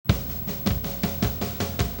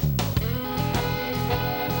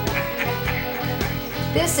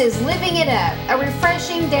This is Living It Up, a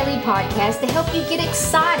refreshing daily podcast to help you get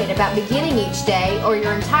excited about beginning each day or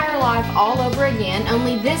your entire life all over again,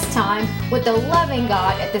 only this time with the loving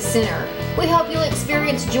God at the center. We hope you'll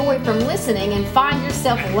experience joy from listening and find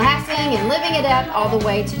yourself laughing and living it up all the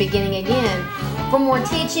way to beginning again. For more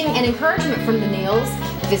teaching and encouragement from the Neals,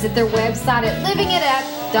 visit their website at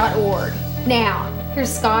livingitup.org. Now,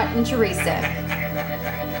 here's Scott and Teresa.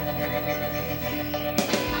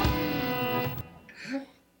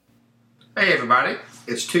 Hey everybody,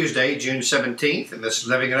 it's Tuesday, June 17th, and this is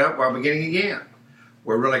Living It Up While Beginning Again.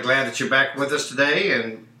 We're really glad that you're back with us today,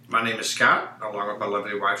 and my name is Scott, along with my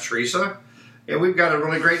lovely wife Teresa, and we've got a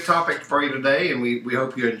really great topic for you today, and we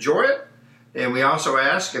hope you enjoy it, and we also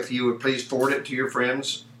ask if you would please forward it to your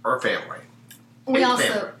friends or family. We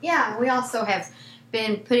also have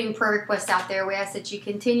been putting prayer requests out there. We ask that you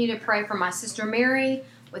continue to pray for my sister Mary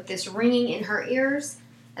with this ringing in her ears,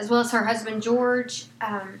 as well as her husband George,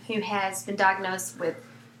 who has been diagnosed with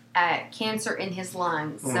cancer in his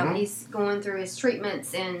lungs. So he's going through his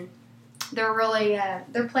treatments, and they're really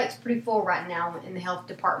their plate's pretty full right now in the health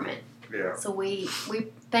department. Yeah. So we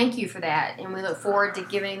thank you for that, and we look forward to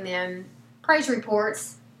giving them praise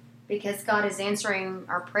reports because God is answering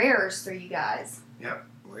our prayers through you guys. Yep,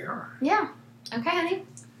 we are. Yeah. Okay, honey.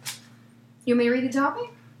 You want me to read the topic?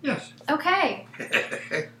 Yes. Okay.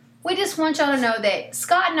 We just want y'all to know that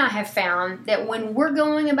Scott and I have found that when we're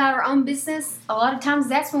going about our own business, a lot of times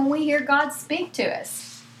that's when we hear God speak to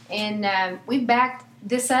us. And we've backed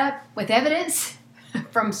this up with evidence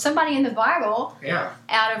from somebody in the Bible. Yeah.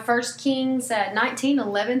 Out of 1 Kings 19,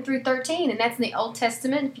 11 through 13. And that's in the Old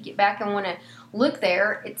Testament. If you get back and want to look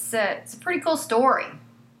there, it's a pretty cool story.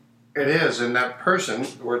 It is, and that person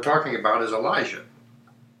we're talking about is Elijah.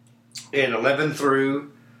 And 11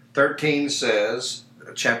 through 13 says,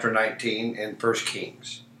 chapter 19 in 1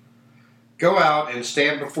 Kings, "Go out and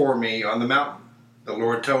stand before me on the mountain," the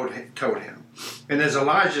Lord told him. And as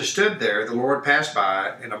Elijah stood there, the Lord passed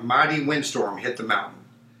by, and a mighty windstorm hit the mountain.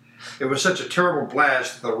 It was such a terrible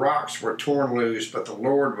blast that the rocks were torn loose, but the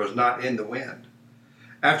Lord was not in the wind.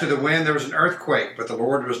 After the wind there was an earthquake, but the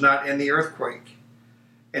Lord was not in the earthquake.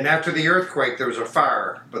 And after the earthquake there was a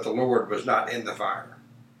fire, but the Lord was not in the fire.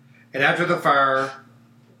 And after the fire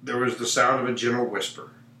there was the sound of a gentle whisper.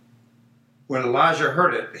 When Elijah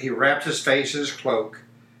heard it, he wrapped his face in his cloak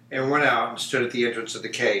and went out and stood at the entrance of the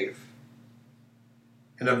cave.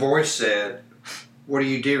 And a voice said, "What are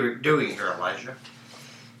you doing here, Elijah?"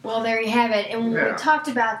 Well, there you have it. And when Yeah. we talked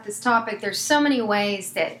about this topic, there's so many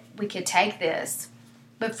ways that we could take this.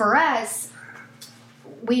 But for us,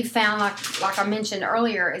 we found, like I mentioned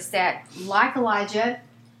earlier, is that like Elijah,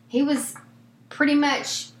 he was pretty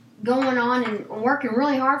much going on and working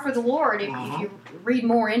really hard for the Lord. If you read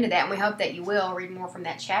more into that, and we hope that you will read more from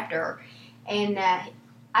that chapter. And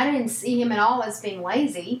I didn't see him at all as being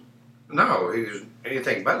lazy. No, he was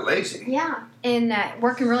anything but lazy. Yeah, and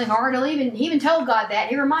working really hard. He even told God that.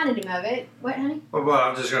 He reminded him of it. What, honey? Well,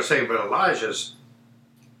 I'm just going to say, but Elijah's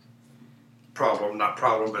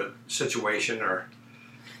situation or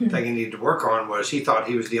thing he needed to work on was he thought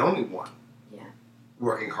he was the only one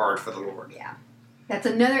working hard for the Lord. Yeah. That's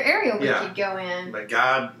another area we could go in. But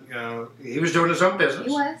God, he was doing his own business.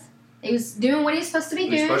 He was doing what he was supposed to be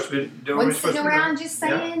doing. He was supposed to be doing what he was supposed to be doing. Wasn't sitting around just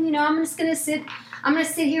saying, I'm just going to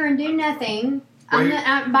sit here and do nothing.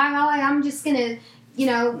 I'm just going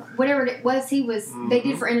to, whatever it was they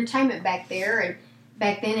did for entertainment back then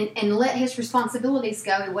and let his responsibilities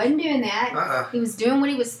go. He wasn't doing that. He was doing what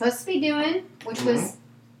he was supposed to be doing, which was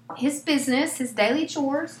his business, his daily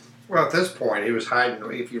chores. Well, at this point, he was hiding.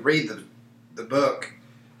 If you read the book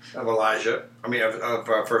of Elijah, of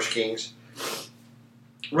 1 Kings,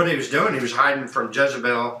 what he was doing, he was hiding from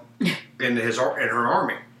Jezebel in her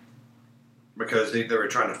army because they were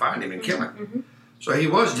trying to find him and kill him. Mm-hmm. So he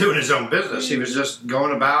was doing his own business. He was just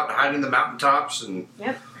going about hiding the mountaintops and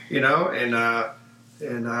relying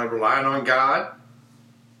on God.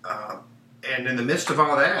 And in the midst of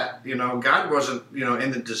all that, God wasn't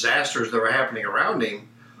in the disasters that were happening around him,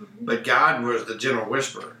 but God was the gentle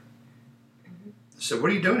whisperer. So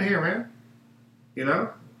what are you doing here, man?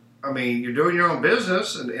 You're doing your own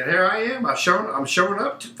business, and here I am. I'm showing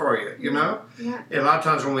up for you, Yeah. And a lot of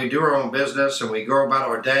times when we do our own business and we go about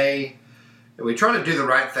our day, and we try to do the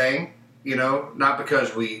right thing, not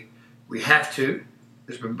because we have to,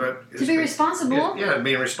 but to be responsible.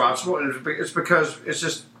 Being responsible, and it's because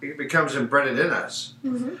it becomes embedded in us.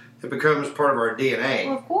 Mm-hmm. It becomes part of our DNA.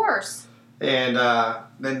 Well, of course. And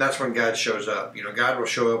then that's when God shows up. God will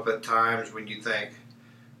show up at times when you think,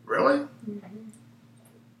 really? Mm-hmm.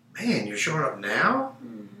 Man, you're showing up now?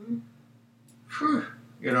 Mm-hmm. Whew.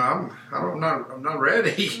 You know, I'm not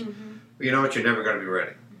ready. Mm-hmm. You know what? You're never going to be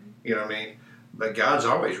ready. You know what I mean? But God's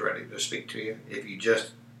always ready to speak to you if you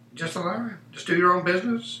just allow Him. Just do your own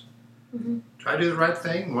business. Mm-hmm. Try to do the right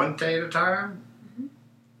thing one day at a time.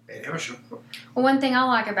 And He'll show up. Well, one thing I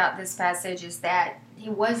like about this passage is that he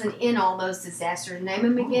wasn't in all those disasters. Name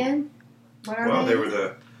them again. What are Well, they? they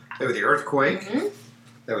were the earthquake. Mm-hmm.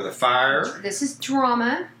 They were the fire. This is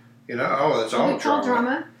drama. You know, that's all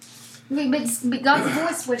drama. But God's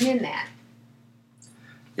voice wasn't in that.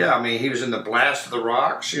 Yeah, I mean, He was in the blast of the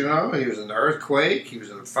rocks, you know. He was in the earthquake. He was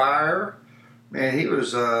in the fire. Man, He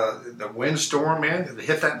was the windstorm, man, that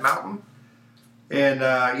hit that mountain. And,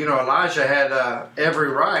 you know, Elijah had every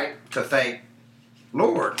right to think,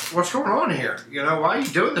 Lord, what's going on here? You know, why are you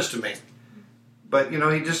doing this to me? But, you know,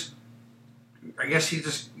 I guess he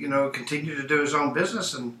just, you know, continued to do his own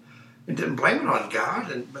business and didn't blame it on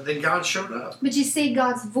God. But then God showed up. But you see,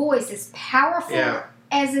 God's voice is powerful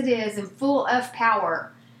as it is and full of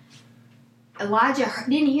power. Elijah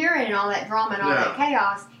didn't hear it in all that drama and all that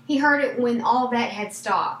chaos. He heard it when all that had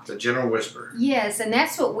stopped. The gentle whisper. Yes, and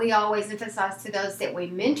that's what we always emphasize to those that we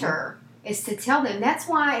mentor, is to tell them. That's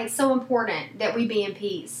why it's so important that we be in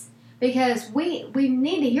peace. Because we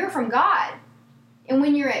need to hear from God. And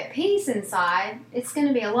when you're at peace inside, it's going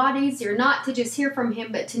to be a lot easier not to just hear from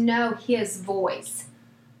Him, but to know His voice.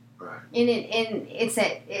 Right. And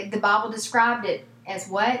the Bible described it as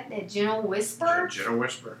what? A gentle whisper? A gentle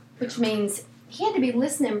whisper. Which means he had to be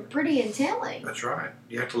listening pretty intently. That's right.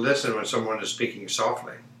 You have to listen when someone is speaking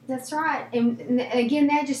softly. That's right. And again,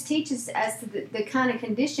 that just teaches us the kind of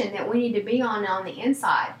condition that we need to be on the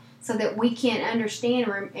inside so that we can understand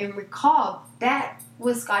and recall that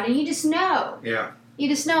was God. And you just know. Yeah. You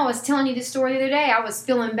just know. I was telling you the story the other day. I was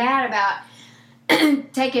feeling bad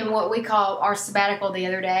about taking what we call our sabbatical the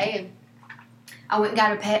other day. And I went and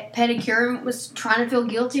got a pedicure and was trying to feel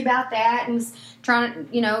guilty about that and was trying to,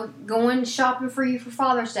 you know, going shopping for you for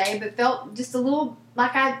Father's Day, but felt just a little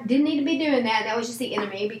like I didn't need to be doing that. That was just the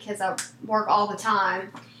enemy because I work all the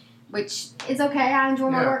time, which is okay. I enjoy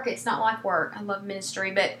my work. It's not like work. I love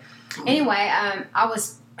ministry. But anyway, I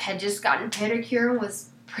had just gotten a pedicure and was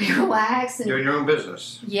pretty relaxed. And doing your own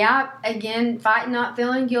business. Yeah. Again, fighting, not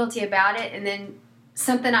feeling guilty about it. And then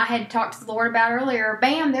something I had talked to the Lord about earlier,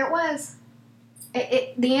 bam, there it was.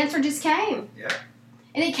 The answer just came. Yeah.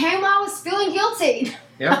 And it came while I was feeling guilty.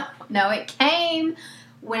 Yeah. No, it came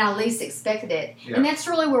when I least expected it. Yeah. And that's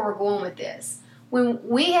really where we're going with this. When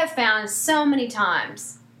we have found so many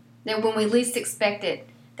times that when we least expect it,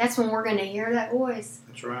 that's when we're going to hear that voice.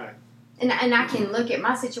 That's right. And I can look at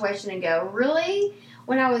my situation and go, really?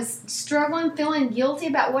 When I was struggling, feeling guilty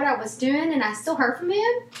about what I was doing, and I still heard from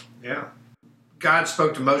Him? Yeah. God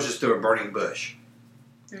spoke to Moses through a burning bush.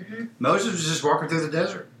 Mm-hmm. Moses was just walking through the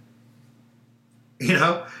desert. You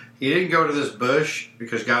know, he didn't go to this bush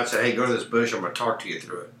because God said, hey, go to this bush, I'm going to talk to you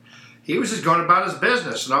through it. He was just going about his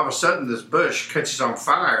business, and all of a sudden this bush catches on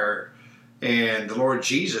fire, and the Lord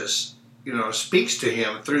Jesus, you know, speaks to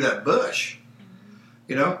him through that bush. Mm-hmm.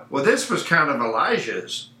 You know, well, this was kind of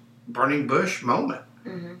Elijah's burning bush moment.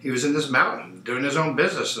 Mm-hmm. He was in this mountain doing his own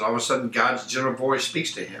business, and all of a sudden God's gentle voice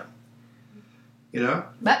speaks to him. You know?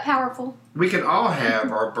 But powerful. We can all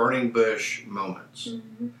have our burning bush moments.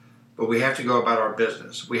 Mm-hmm. But we have to go about our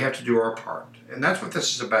business. We have to do our part. And that's what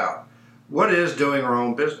this is about. What is doing our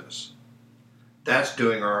own business? That's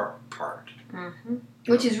doing our part. Mm-hmm.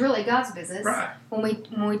 Which is really God's business. Right. When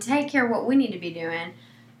we take care of what we need to be doing,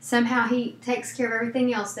 somehow He takes care of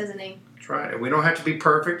everything else, doesn't He? That's right. And we don't have to be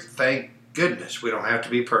perfect. Thank goodness we don't have to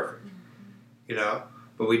be perfect. Mm-hmm. You know?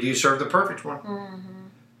 But we do serve the perfect one. Mm-hmm.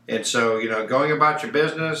 And so, you know, going about your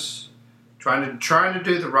business, trying to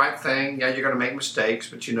do the right thing. Yeah, you're going to make mistakes,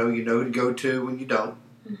 but you know to go to when you don't.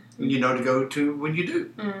 Mm-hmm. And you know to go to when you do.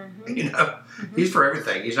 Mm-hmm. You know, mm-hmm. He's for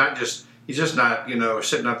everything. He's just not, you know,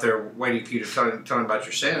 sitting up there waiting for you to tell him about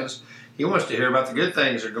your sins. He wants to hear about the good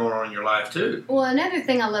things that are going on in your life, too. Well, another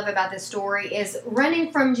thing I love about this story is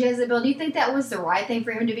running from Jezebel. Do you think that was the right thing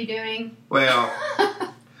for him to be doing? Well,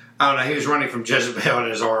 I don't know. He was running from Jezebel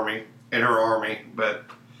and her army, but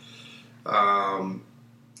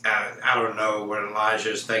I don't know what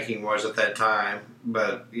Elijah's thinking was at that time,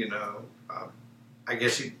 but, you know, I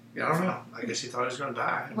guess I don't know. I guess he thought he was going to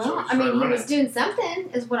die. Well, so he was doing something,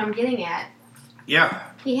 is what I'm getting at. Yeah.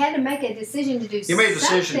 He had to make a decision to do something. He made a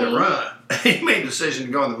decision to run. He made a decision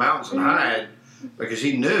to go in the mountains and hide because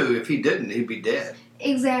he knew if he didn't, he'd be dead.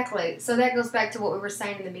 Exactly. So that goes back to what we were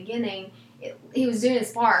saying in the beginning. He was doing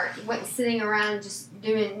his part. He wasn't sitting around just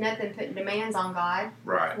doing nothing, putting demands on God.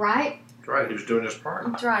 Right. Right? That's right. He was doing his part.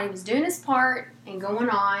 That's right. He was doing his part and going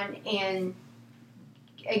on. And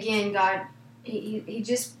again, God he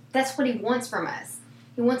just, that's what he wants from us.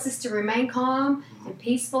 He wants us to remain calm and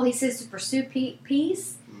peaceful. He says to pursue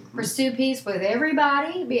peace. Mm-hmm. Pursue peace with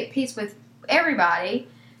everybody. Be at peace with everybody.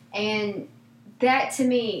 And that to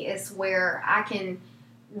me is where I can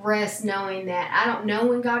rest, knowing that I don't know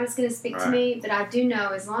when God is going to speak to me, but I do know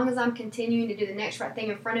as long as I'm continuing to do the next right thing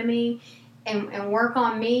in front of me and work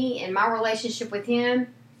on me and my relationship with Him,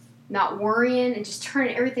 not worrying and just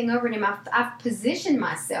turning everything over to Him, I've positioned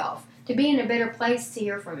myself to be in a better place to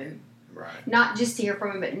hear from Him. Right. Not just to hear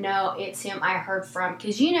from Him, but no, it's Him I heard from.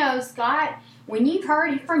 Because Scott, when you've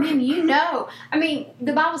heard from Him, you know. I mean,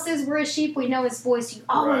 the Bible says we're a sheep, we know His voice. You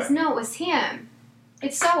always know it was Him.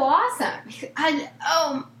 It's so awesome.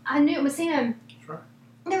 I knew it was Him. That's right.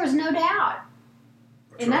 There was no doubt.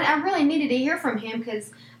 And I really needed to hear from Him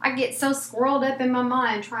because I get so squirreled up in my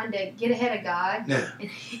mind trying to get ahead of God. Yeah. And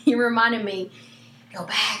He reminded me, go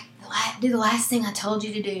back, do the last thing I told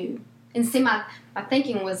you to do. And see, my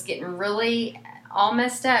thinking was getting really all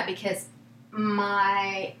messed up because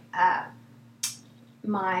my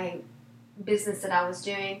business that I was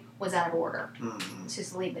doing was out of order. Mm-hmm. Let's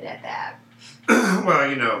just leave it at that.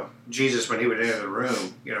 Well, Jesus, when He would enter the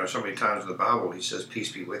room, so many times in the Bible, He says,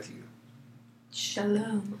 peace be with you.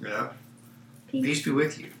 Shalom. Peace be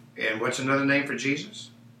with you. And what's another name for Jesus?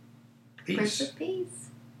 Peace. Prince of Peace.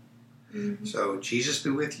 Mm-hmm. So Jesus be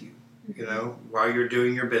with you, while you're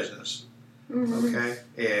doing your business. Mm-hmm. Okay?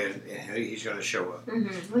 And He's going to show up.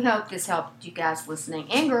 Mm-hmm. We hope this helped you guys listening.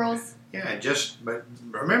 And girls. Yeah, but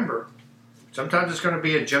remember, sometimes it's going to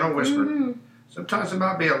be a gentle whisper. Mm-hmm. Sometimes it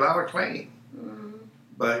might be a loud acclaim. Mm-hmm.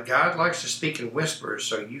 But God likes to speak in whispers,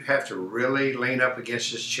 so you have to really lean up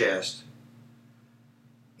against His chest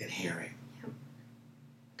and hear Him.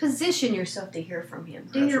 Position yourself to hear from Him.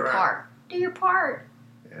 Do That's your right. part. Do your part.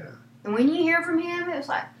 Yeah. And when you hear from Him, it's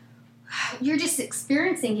like you're just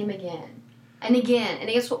experiencing Him again and again. And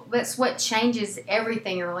that's what changes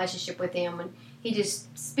everything in relationship with Him, when He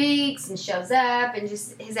just speaks and shows up, and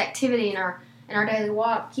just His activity in our daily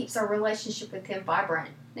walk keeps our relationship with Him vibrant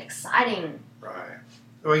and exciting. Right.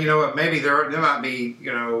 Well, you know what? Maybe there might be,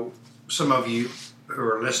 some of you who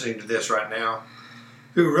are listening to this right now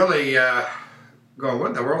who really going, what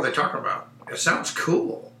in the world are they talking about? It sounds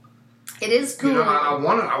cool. It is cool. I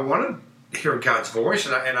want to hear God's voice,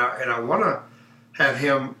 and I want to have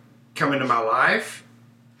Him come into my life,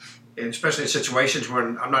 and especially in situations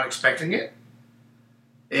when I'm not expecting it.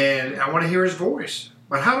 And I want to hear His voice.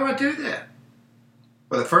 But how do I do that?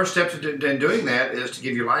 Well, the first step in doing that is to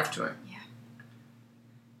give your life to Him. Yeah.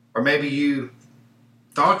 Or maybe you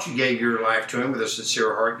thought you gave your life to Him with a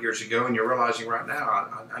sincere heart years ago, and you're realizing right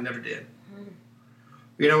now, I never did. Mm-hmm.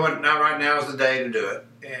 You know what? Right now is the day to do it.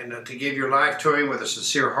 And to give your life to Him with a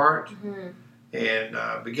sincere heart, mm-hmm.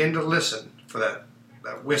 and begin to listen for that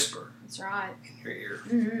whisper. That's right. In your ear.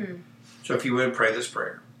 Mm-hmm. So if you would, pray this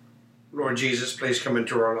prayer. Lord Jesus, please come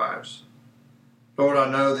into our lives. Lord,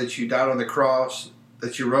 I know that You died on the cross,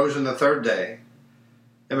 that You rose on the third day,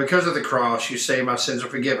 and because of the cross, You say my sins are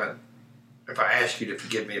forgiven if I ask You to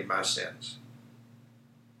forgive me of my sins.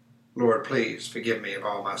 Lord, please forgive me of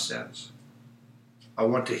all my sins. I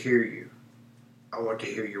want to hear You. I want to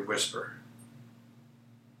hear Your whisper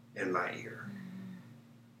in my ear. Mm-hmm.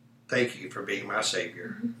 Thank You for being my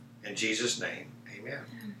Savior. Mm-hmm. In Jesus' name, amen.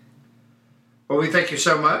 Well, we thank you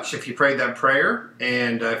so much if you prayed that prayer.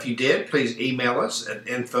 And if you did, please email us at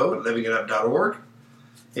info@livingitup.org.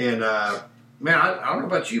 And, man, I don't know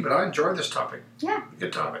about you, but I enjoyed this topic. Yeah.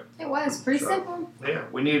 Good topic. It was pretty simple. Yeah,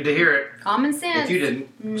 we needed to hear it. Common sense. If you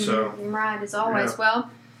didn't. Mm-hmm. So right, as always. Yeah.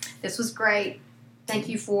 Well, this was great. Thank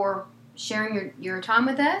you for sharing your time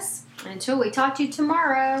with us. And until we talk to you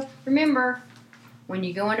tomorrow, remember, when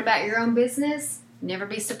you go on about your own business, never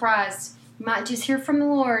be surprised. You might just hear from the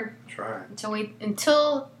Lord. That's right.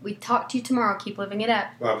 Until we talk to you tomorrow, keep living it up.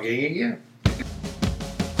 Well, I'm getting it again.